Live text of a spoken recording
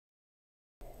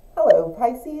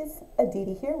Pisces,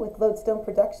 Aditi here with Lodestone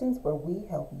Productions, where we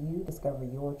help you discover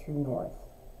your true north.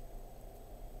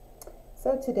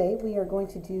 So today we are going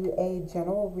to do a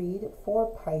general read for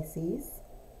Pisces,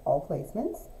 all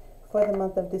placements, for the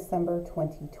month of December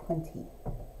 2020.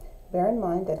 Bear in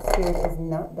mind that Spirit is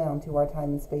not bound to our time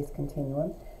and space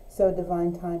continuum, so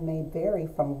divine time may vary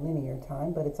from linear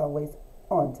time, but it's always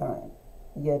on time.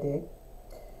 You dig?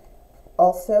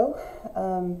 Also,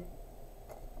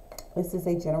 this is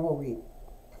a general read,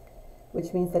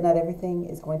 which means that not everything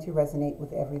is going to resonate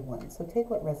with everyone. So take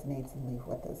what resonates and leave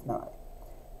what does not.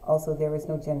 Also, there is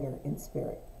no gender in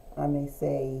spirit. I may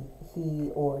say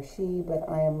he or she, but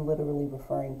I am literally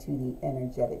referring to the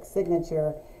energetic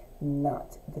signature,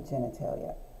 not the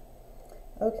genitalia.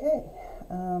 Okay,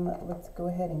 let's go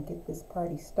ahead and get this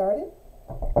party started.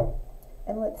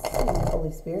 And let's see,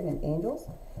 Holy Spirit and angels,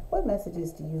 what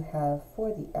messages do you have for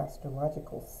the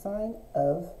astrological sign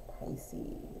of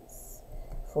Pisces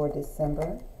for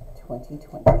December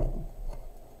 2020?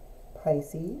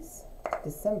 Pisces,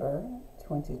 December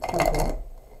 2020.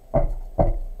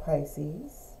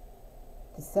 Pisces,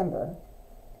 December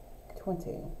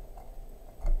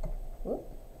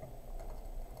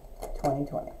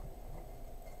 2020.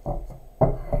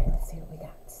 All right, let's see what we got.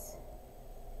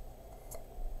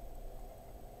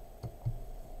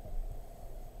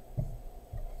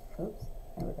 Oops,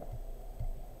 there we go.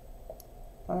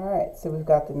 All right, so we've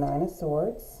got the Nine of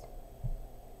Swords,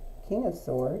 King of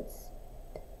Swords,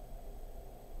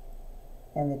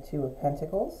 and the Two of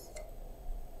Pentacles.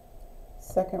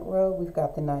 Second row, we've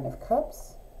got the Nine of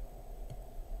Cups,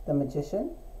 the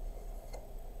Magician,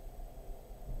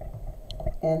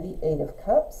 and the Eight of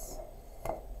Cups.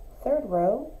 Third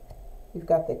row, we've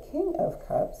got the King of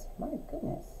Cups, my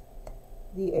goodness,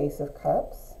 the Ace of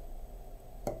Cups,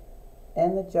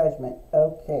 and the Judgment.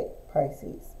 Okay,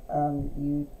 Pisces,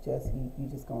 you just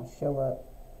gonna show up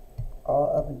all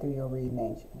up and through your reading,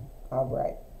 ain't you? All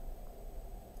right.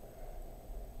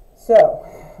 So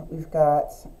we've got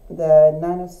the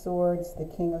Nine of Swords, the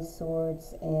King of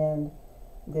Swords, and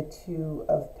the Two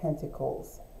of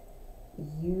Pentacles.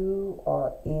 You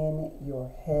are in your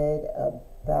head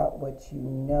about what you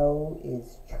know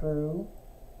is true,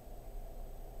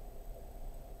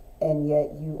 and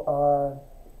yet you are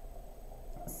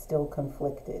still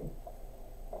conflicted.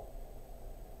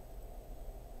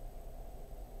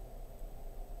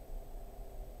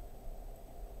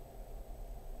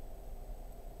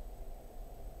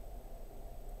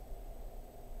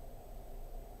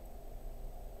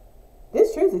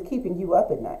 This truth is keeping you up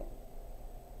at night,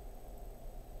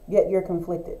 yet you're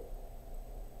conflicted.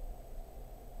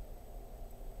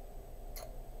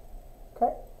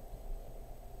 Okay.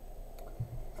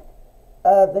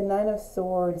 The Nine of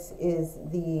Swords is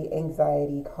the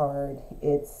anxiety card.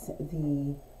 It's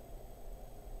the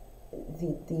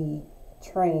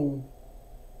train.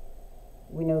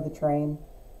 We know the train.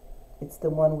 It's the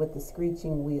one with the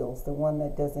screeching wheels, the one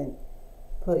that does not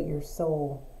put your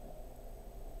soul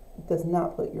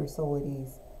at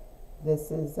ease.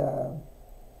 This is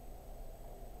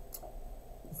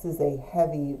a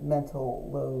heavy mental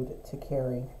load to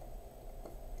carry.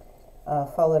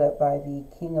 Followed up by the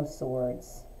King of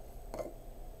Swords.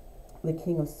 The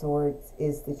King of Swords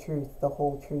is the truth, the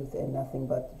whole truth, and nothing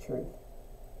but the truth.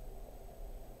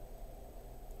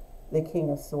 The King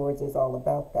of Swords is all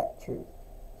about that truth.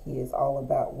 He is all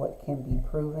about what can be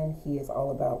proven. He is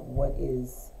all about what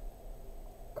is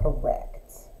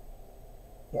correct.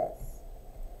 Yes.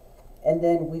 And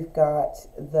then we've got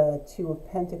the Two of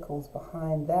Pentacles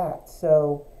behind that.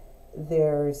 So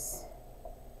there's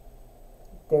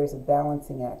a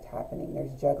balancing act happening.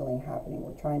 There's juggling happening.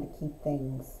 We're trying to keep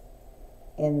things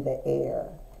in the air.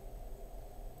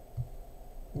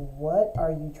 What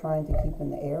are you trying to keep in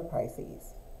the air,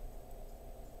 Pisces?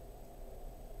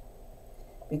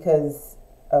 Because,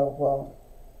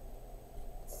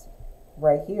 it's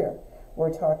right here.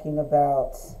 We're talking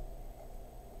about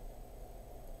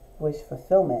wish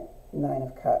fulfillment, Nine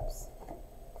of Cups.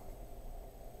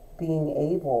 Being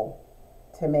able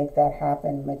to make that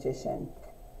happen, Magician.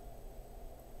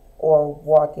 Or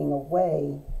walking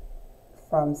away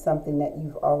from something that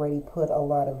you've already put a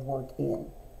lot of work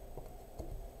in.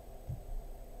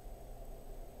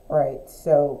 Right,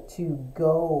 so to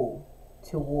go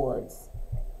towards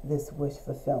this wish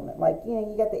fulfillment. Like,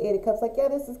 you got the Eight of Cups, like, yeah,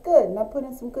 this is good, and I put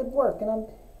in some good work, and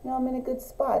I'm in a good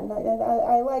spot, and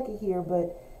I like it here,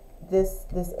 but this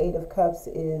Eight of Cups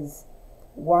is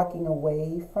walking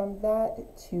away from that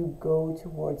to go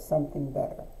towards something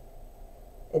better.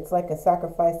 It's like a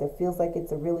sacrifice that feels like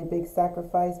it's a really big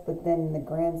sacrifice, but then in the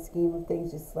grand scheme of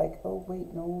things, just like, oh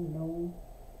wait, no,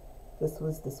 this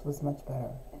was much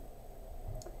better.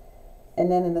 And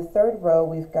then in the third row,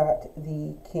 we've got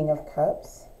the King of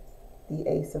Cups, the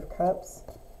Ace of Cups,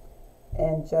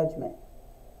 and Judgment.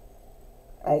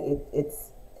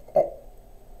 It's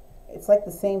like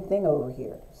the same thing over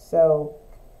here. So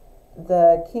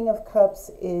the King of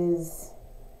Cups is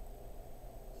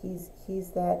he's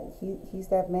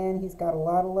that man. He's got a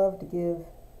lot of love to give.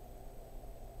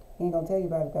 He ain't gonna tell you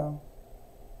about it though,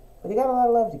 but he got a lot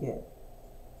of love to give.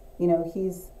 You know,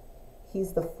 he's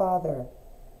the father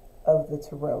of the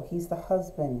tarot. He's the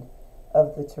husband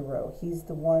of the tarot. He's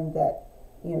the one that,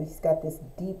 you know, he's got this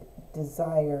deep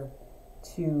desire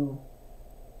to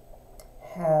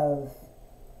have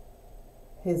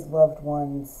his loved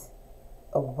ones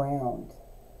around,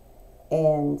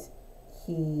 and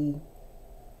he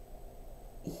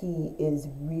is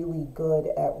really good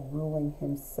at ruling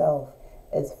himself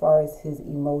as far as his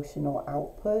emotional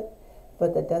output,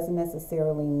 but that doesn't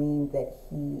necessarily mean that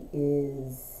he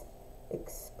is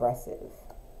expressive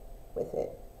with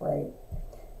it, right?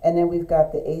 And then we've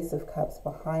got the Ace of Cups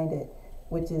behind it,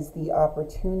 which is the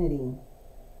opportunity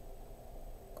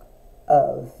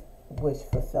of wish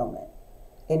fulfillment.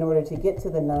 In order to get to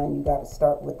the 9, you got to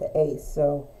start with the Ace,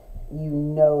 so you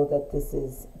know that this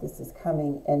is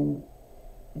coming, and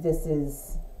this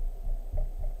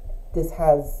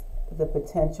has the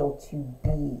potential to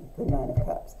be the 9 of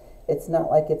Cups. It's not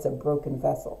like it's a broken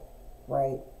vessel,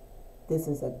 right? This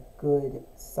is a good,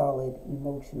 solid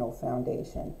emotional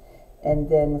foundation. And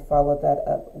then follow that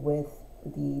up with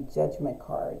the Judgment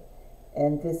card.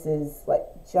 And this is like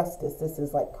justice. This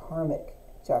is like karmic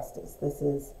justice. This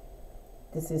is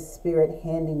spirit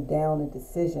handing down a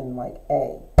decision like,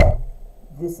 hey,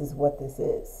 this is what this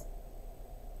is.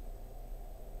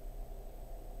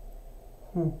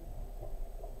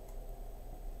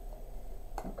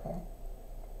 Okay.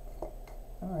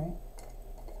 All right.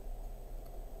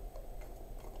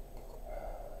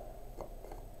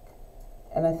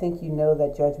 And I think you know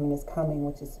that judgment is coming,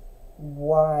 which is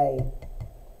why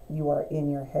you are in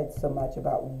your head so much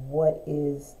about what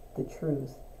is the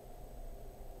truth.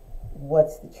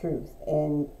 What's the truth?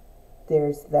 And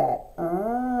there's that,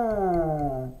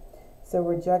 so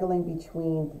we're juggling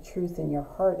between the truth in your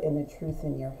heart and the truth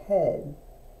in your head,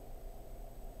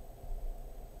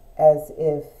 as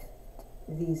if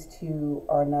these two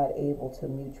are not able to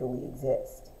mutually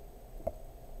exist.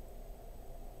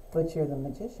 But you're the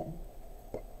magician.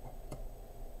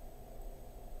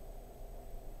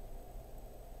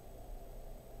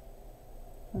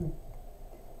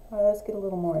 All right, let's get a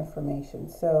little more information.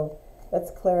 So let's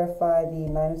clarify the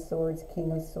 9 of Swords,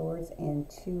 King of Swords, and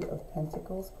 2 of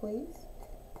Pentacles, please.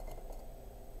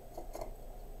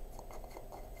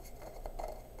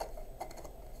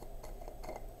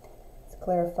 Let's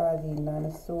clarify the 9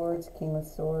 of Swords, King of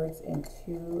Swords, and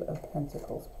 2 of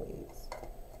Pentacles, please.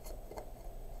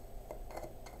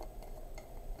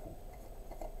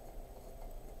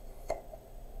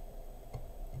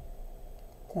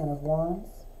 Ten of Wands.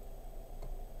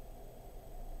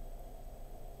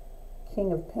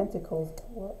 King of Pentacles.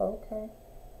 Well, okay.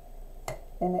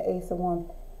 And the Ace of Wands.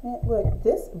 Man, look,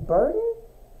 this burden,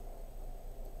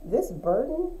 this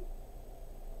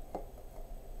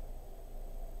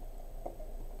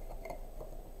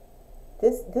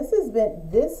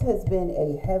has been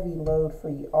a heavy load for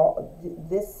you all.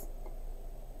 This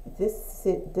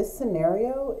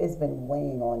scenario has been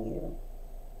weighing on you,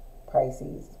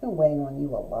 Pisces. It's been weighing on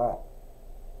you a lot.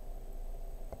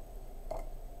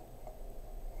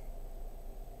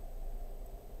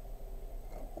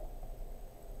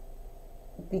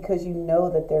 Because you know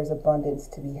that there's abundance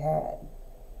to be had.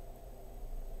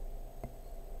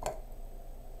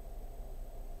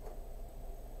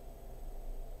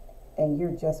 And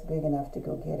you're just big enough to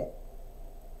go get it.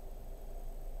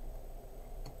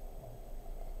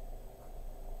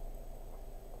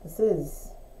 This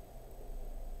is...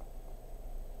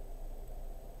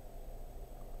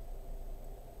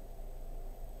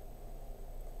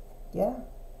 yeah.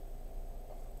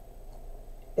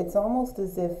 It's almost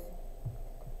as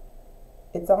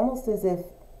if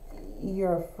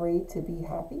you're afraid to be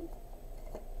happy,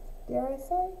 dare I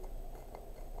say?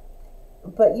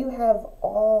 But you have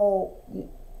all,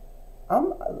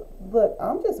 I'm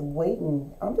just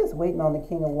waiting on the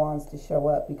King of Wands to show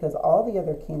up, because all the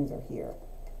other kings are here.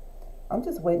 I'm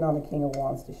just waiting on the King of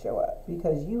Wands to show up,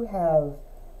 because you have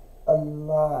a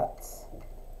lot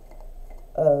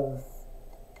of,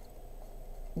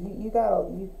 you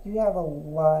have a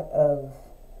lot of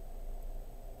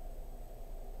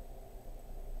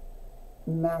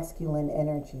masculine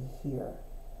energy here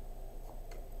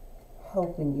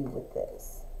helping you with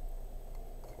this,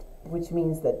 which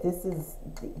means that this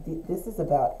is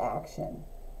about action.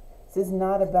 This is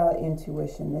not about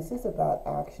intuition. This is about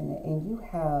action, and you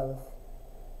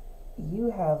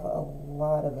have a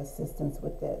lot of assistance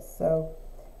with this. So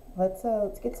let's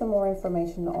get some more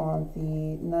information on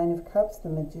the Nine of Cups, the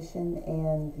Magician,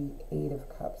 and the Eight of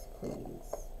Cups,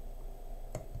 please.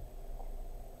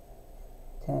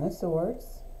 Ten of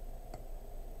Swords,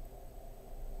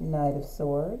 Knight of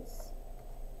Swords,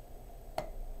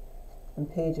 and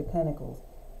Page of Pentacles.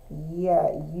 Yeah,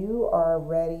 you are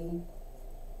ready.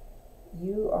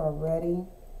 You are ready.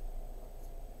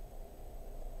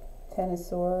 Ten of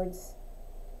Swords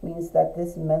means that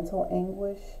this mental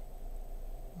anguish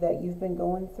that you've been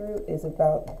going through is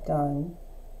about done.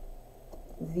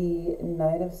 The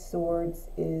Knight of Swords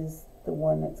is the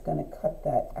one that's going to cut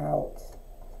that out.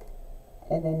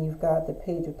 And then you've got the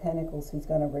Page of Pentacles who's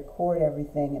going to record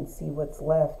everything and see what's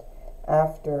left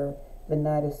after the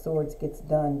Knight of Swords gets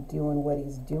done doing what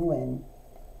he's doing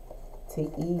to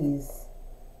ease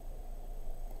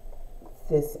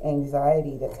this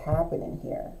anxiety that's happening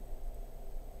here.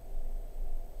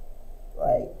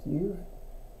 Like you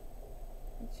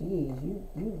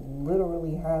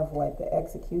literally have like the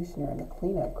executioner and the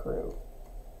cleanup crew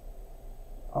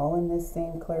all in this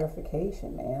same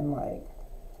clarification, man. Like,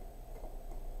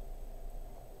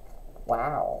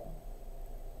 wow.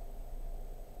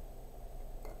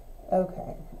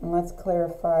 Okay, and let's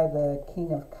clarify the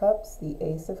King of Cups, the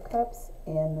Ace of Cups,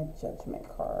 and the Judgment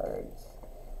card.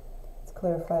 Let's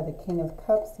clarify the King of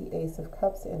Cups, the Ace of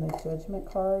Cups, and the Judgment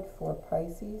card for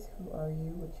Pisces. Who are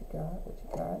you? What you got? What you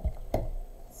got?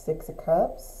 Six of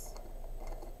Cups.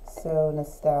 So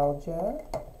nostalgia,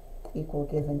 equal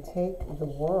give and take, the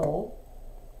world,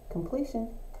 completion,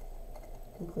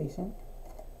 completion.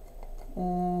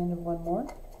 And one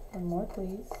more,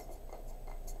 please.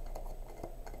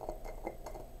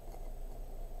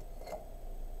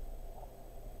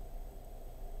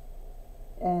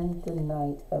 And the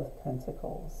Knight of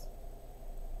Pentacles.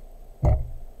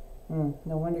 No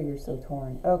wonder you're so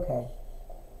torn. Okay.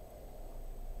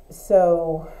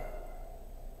 So,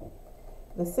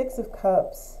 the Six of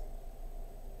Cups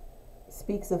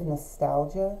speaks of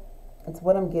nostalgia. It's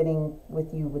what I'm getting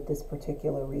with you with this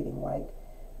particular reading. Like,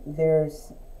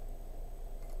 there's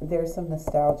some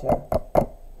nostalgia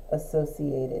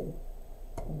associated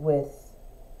with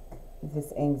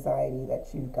this anxiety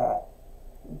that you've got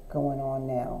going on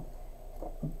now,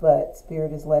 but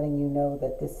Spirit is letting you know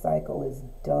that this cycle is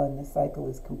done, the cycle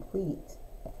is complete,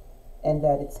 and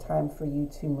that it's time for you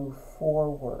to move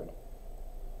forward.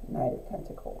 Knight of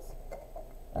Pentacles.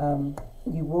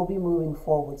 You will be moving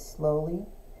forward slowly,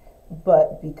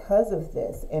 but because of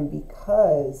this, and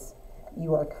because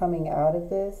you are coming out of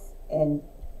this, and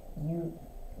you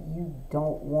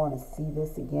don't want to see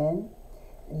this again,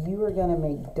 you are going to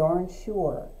make darn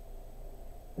sure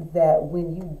that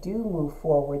when you do move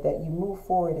forward, that you move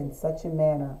forward in such a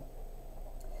manner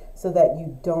so that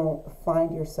you don't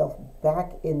find yourself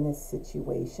back in this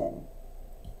situation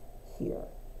here.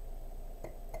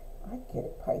 I get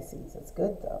it, Pisces. It's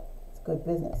good though. It's good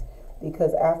business,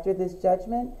 because after this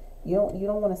judgment, you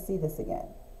don't want to see this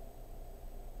again.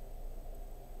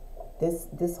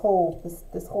 This whole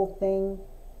thing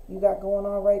you got going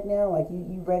on right now, like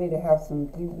you ready to have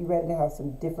some you ready to have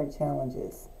some different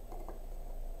challenges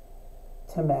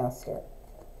to master.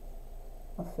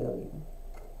 I feel you.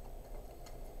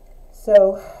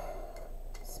 So,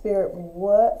 Spirit,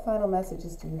 what final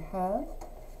messages do you have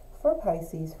for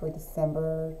Pisces for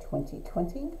December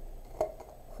 2020?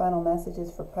 Final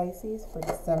messages for Pisces for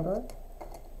December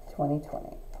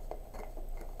 2020.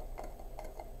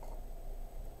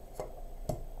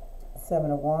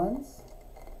 Seven of Wands.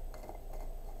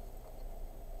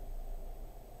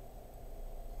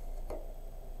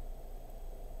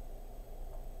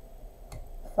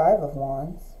 Five of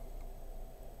Wands.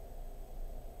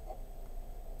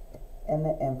 And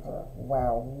the Emperor.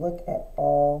 Wow, look at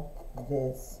all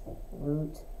this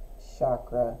root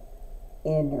chakra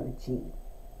energy.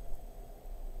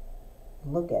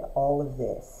 Look at all of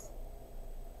this.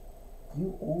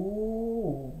 You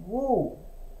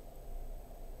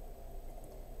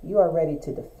are ready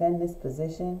to defend this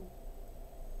position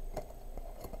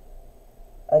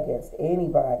against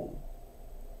anybody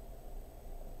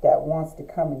that wants to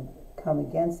come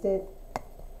against it,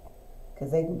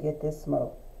 because they can get this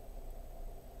smoke.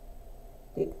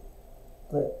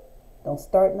 Look, don't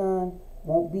start none,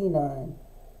 won't be none,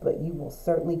 but you will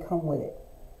certainly come with it.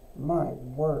 My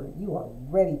word, you are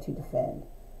ready to defend.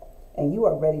 And you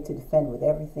are ready to defend with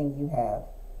everything you have.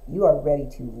 You are ready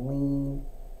to lean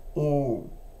in.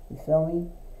 You feel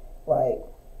me? Like,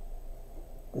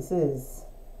 this is...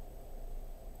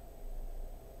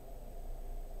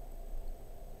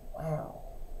 wow.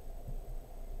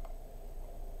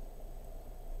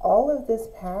 all of this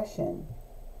passion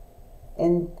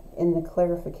in the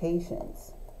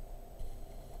clarifications,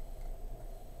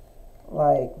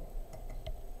 like,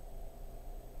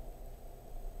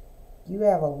 you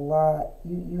have a lot,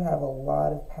 you have a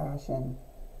lot of passion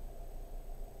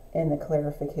in the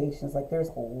clarifications. Like, there's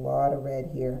a lot of red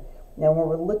here. Now, when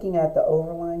we're looking at the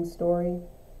overlying story,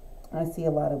 I see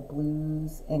a lot of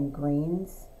blues and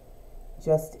greens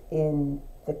just in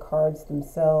the cards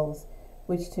themselves,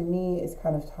 which to me is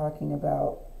kind of talking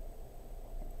about,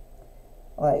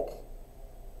 like,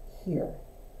 here,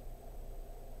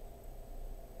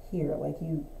 like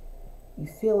you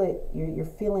feel it, you're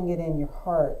feeling it in your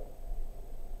heart.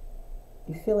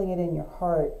 You're feeling it in your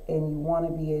heart, and you want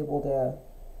to be able to,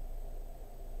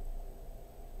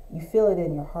 you feel it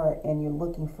in your heart, and you're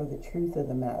looking for the truth of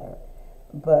the matter.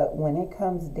 But when it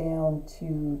comes down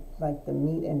to, like, the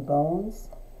meat and bones,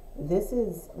 this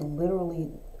is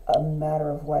literally a matter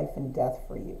of life and death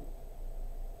for you.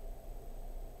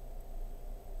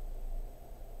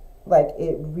 Like,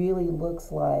 it really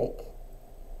looks like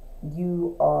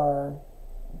you are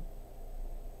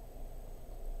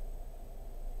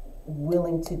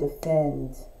willing to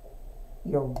defend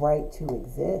your right to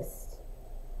exist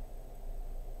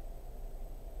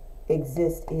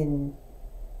in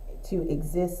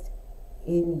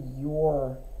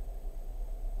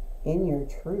your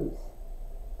truth,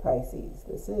 Pisces.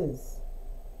 This is,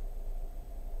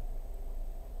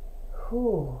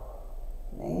 whew,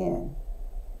 man,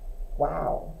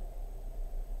 wow.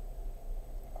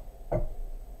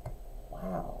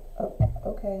 Oh,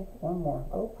 okay, one more.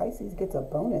 Oh, Pisces gets a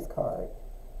bonus card.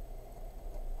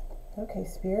 Okay,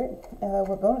 Spirit,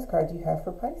 what bonus card do you have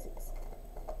for Pisces?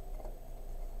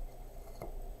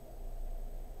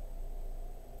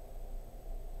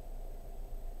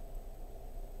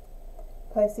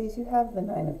 Pisces, you have the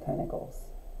Nine of Pentacles.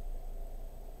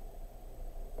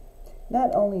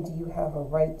 Not only do you have a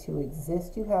right to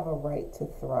exist, you have a right to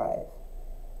thrive.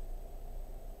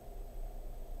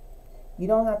 You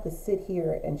don't have to sit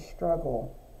here and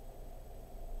struggle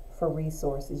for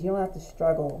resources. You don't have to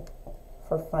struggle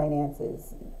for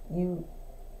finances.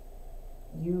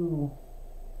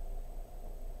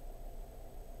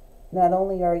 Not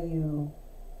only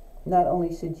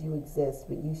should you exist,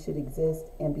 but you should exist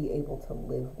and be able to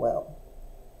live well.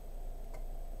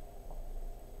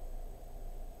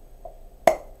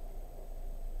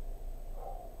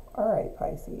 All right,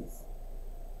 Pisces.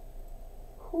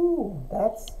 Whew,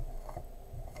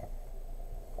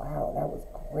 wow, that was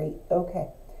great. Okay.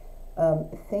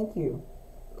 Thank you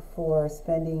for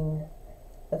spending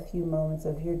a few moments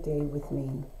of your day with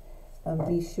me.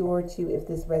 Be sure to, if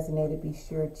this resonated, be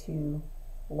sure to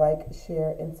like,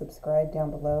 share, and subscribe down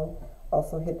below.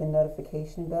 Also hit the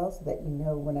notification bell so that you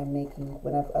know when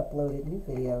I've uploaded new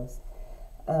videos.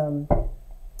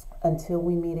 Until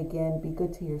we meet again, be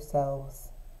good to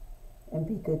yourselves and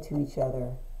be good to each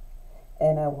other.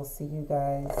 And I will see you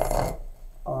guys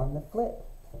on the flip.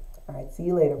 All right, see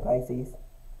you later, Pisces.